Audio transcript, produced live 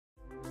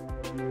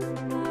The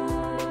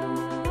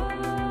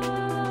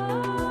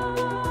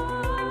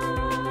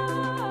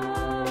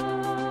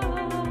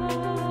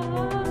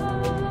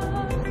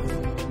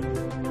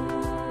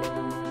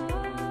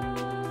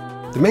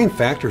main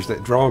factors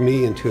that draw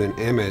me into an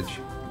image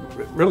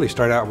really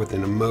start out with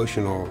an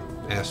emotional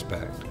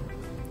aspect.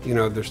 You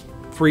know, there's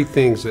three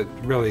things that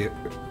really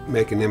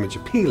make an image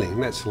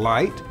appealing. That's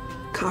light,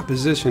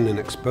 composition, and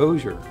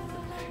exposure.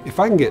 If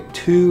I can get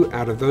 2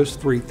 out of those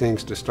 3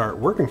 things to start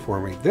working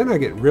for me, then I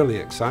get really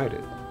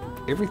excited.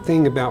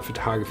 Everything about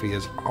photography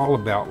is all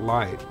about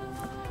light.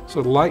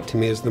 So light to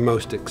me is the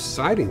most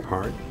exciting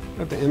part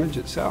of the image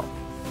itself.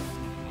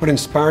 What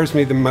inspires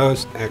me the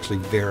most actually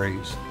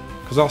varies,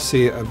 because I'll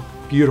see a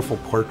beautiful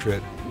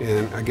portrait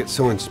and I get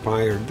so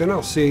inspired. Then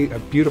I'll see a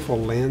beautiful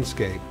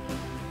landscape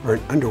or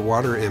an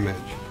underwater image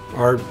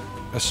or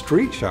a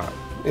street shot,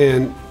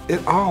 and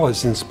it all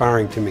is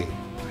inspiring to me.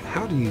 But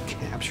how do you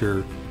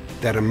capture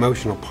that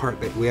emotional part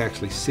that we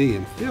actually see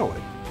and feel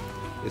it?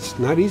 It's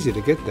not easy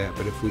to get that,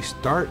 but if we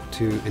start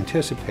to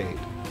anticipate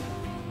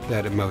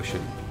that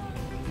emotion,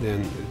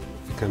 then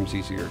it becomes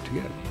easier to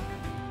get.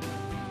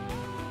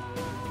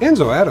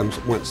 Ansel Adams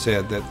once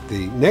said that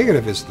the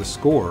negative is the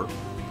score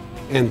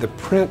and the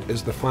print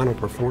is the final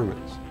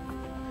performance.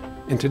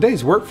 In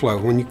today's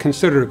workflow, when you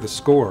consider the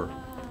score,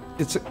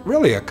 it's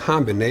really a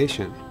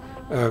combination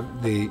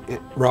of the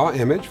raw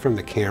image from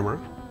the camera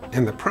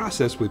and the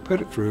process we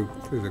put it through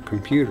the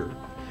computer.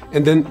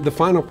 And then the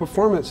final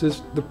performance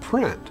is the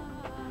print.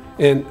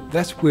 And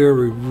that's where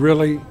we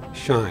really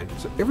shine.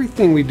 So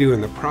everything we do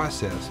in the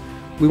process,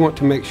 we want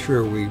to make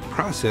sure we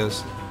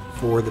process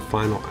for the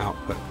final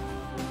output.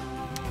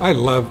 I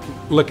love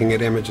looking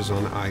at images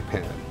on the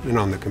iPad and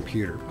on the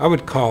computer. I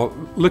would call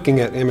looking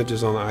at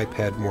images on the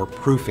iPad more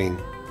proofing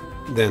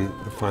than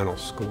the final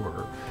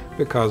score,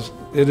 because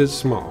it is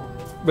small,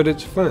 but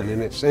it's fun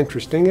and it's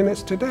interesting and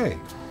it's today.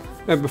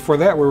 And before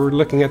that, we were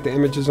looking at the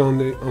images on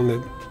the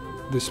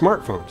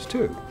smartphones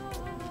too,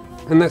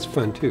 and that's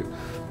fun too.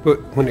 But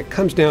when it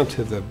comes down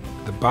to the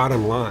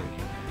bottom line,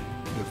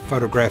 the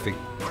photographic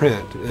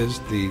print is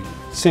the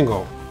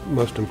single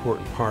most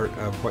important part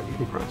of what you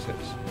can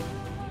process.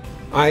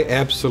 I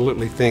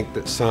absolutely think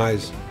that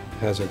size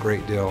has a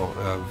great deal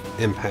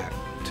of impact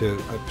to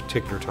a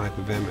particular type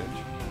of image.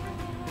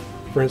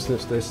 For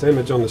instance, this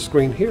image on the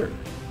screen here,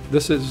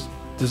 this is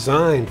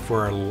designed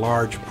for a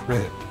large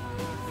print,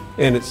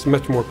 and it's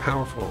much more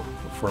powerful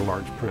for a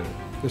large print.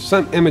 There's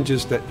some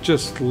images that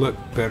just look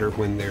better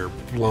when they're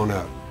blown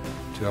up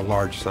to a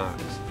large size.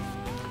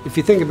 If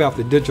you think about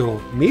the digital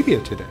media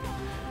today,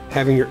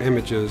 having your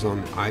images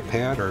on the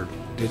iPad or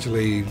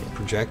digitally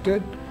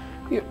projected,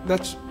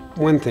 that's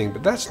one thing,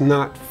 but that's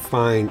not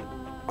fine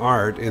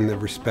art in the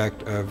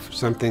respect of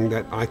something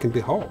that I can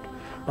behold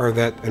or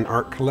that an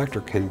art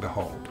collector can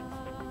behold.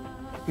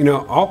 You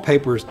know, all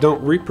papers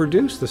don't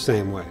reproduce the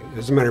same way.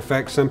 As a matter of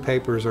fact, some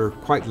papers are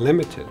quite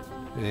limited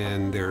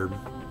and they're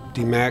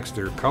demaxed,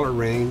 their color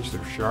range,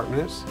 their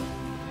sharpness.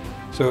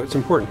 So it's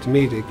important to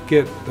me to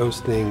get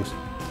those things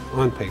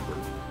on paper.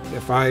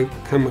 If I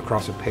come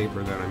across a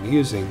paper that I'm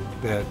using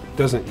that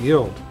doesn't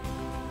yield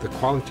the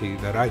quality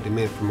that I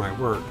demand from my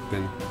work,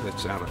 then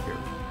that's out of here.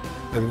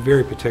 I'm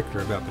very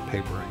particular about the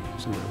paper I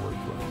use in my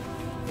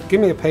workflow.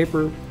 Give me a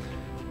paper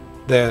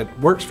that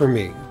works for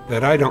me,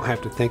 that I don't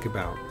have to think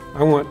about.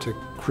 I want to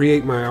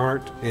create my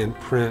art and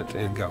print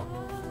and go.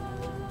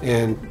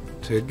 And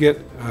to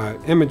get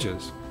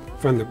images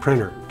from the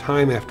printer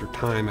time after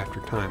time after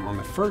time on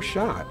the first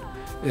shot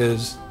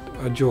is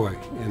a joy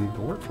in the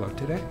workflow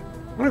today.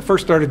 When I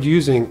first started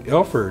using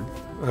ILFORD,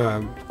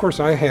 of course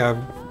I have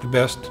the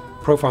best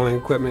profiling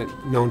equipment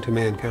known to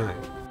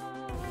mankind.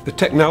 The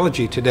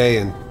technology today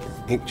in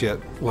inkjet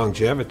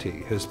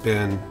longevity has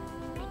been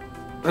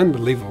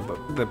unbelievable.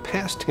 The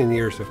past 10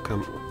 years have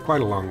come quite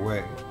a long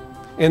way.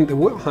 And the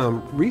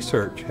Wilhelm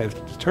research has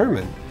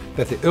determined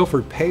that the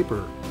ILFORD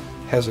paper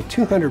has a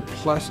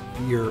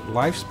 200+ year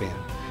lifespan.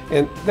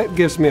 And that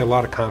gives me a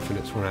lot of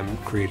confidence when I'm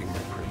creating my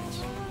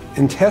prints.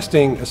 In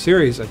testing a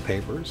series of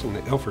papers, and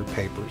the ILFORD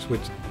papers,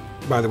 which,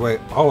 by the way,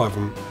 all of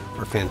them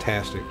are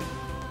fantastic.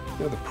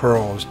 You know, the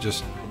pearl is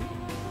just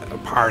a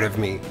part of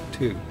me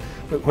too.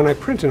 But when I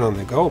printed on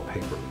the gold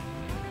paper,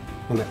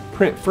 when that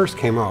print first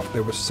came off,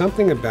 there was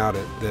something about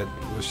it that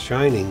was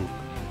shining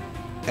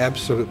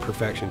absolute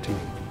perfection to me.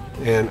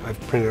 And I've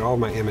printed all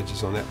my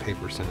images on that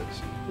paper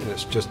since. And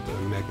it's just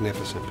a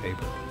magnificent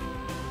paper.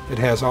 It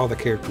has all the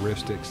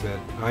characteristics that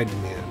I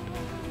demand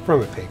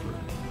from a paper.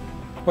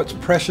 What's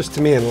precious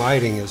to me in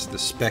lighting is the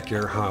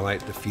specular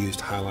highlight,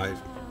 diffused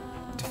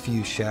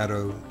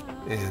shadow,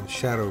 and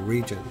shadow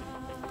region.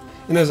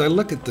 And as I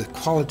look at the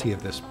quality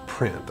of this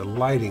print, the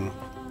lighting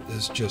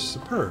is just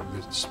superb.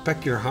 The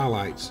specular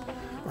highlights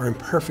are in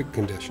perfect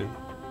condition.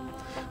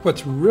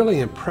 What's really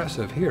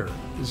impressive here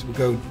is we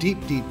go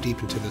deep, deep,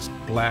 deep into this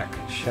black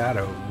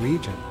shadow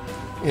region.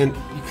 And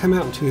you come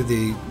out into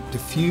the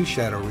diffuse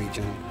shadow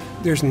region,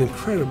 there's an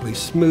incredibly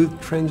smooth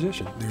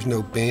transition. There's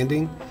no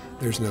banding,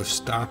 there's no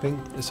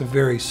stopping. It's a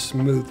very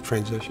smooth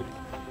transition.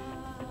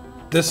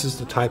 This is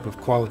the type of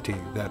quality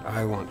that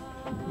I want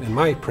in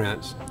my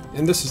prints,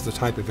 and this is the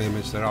type of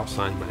image that I'll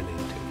sign my name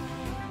to.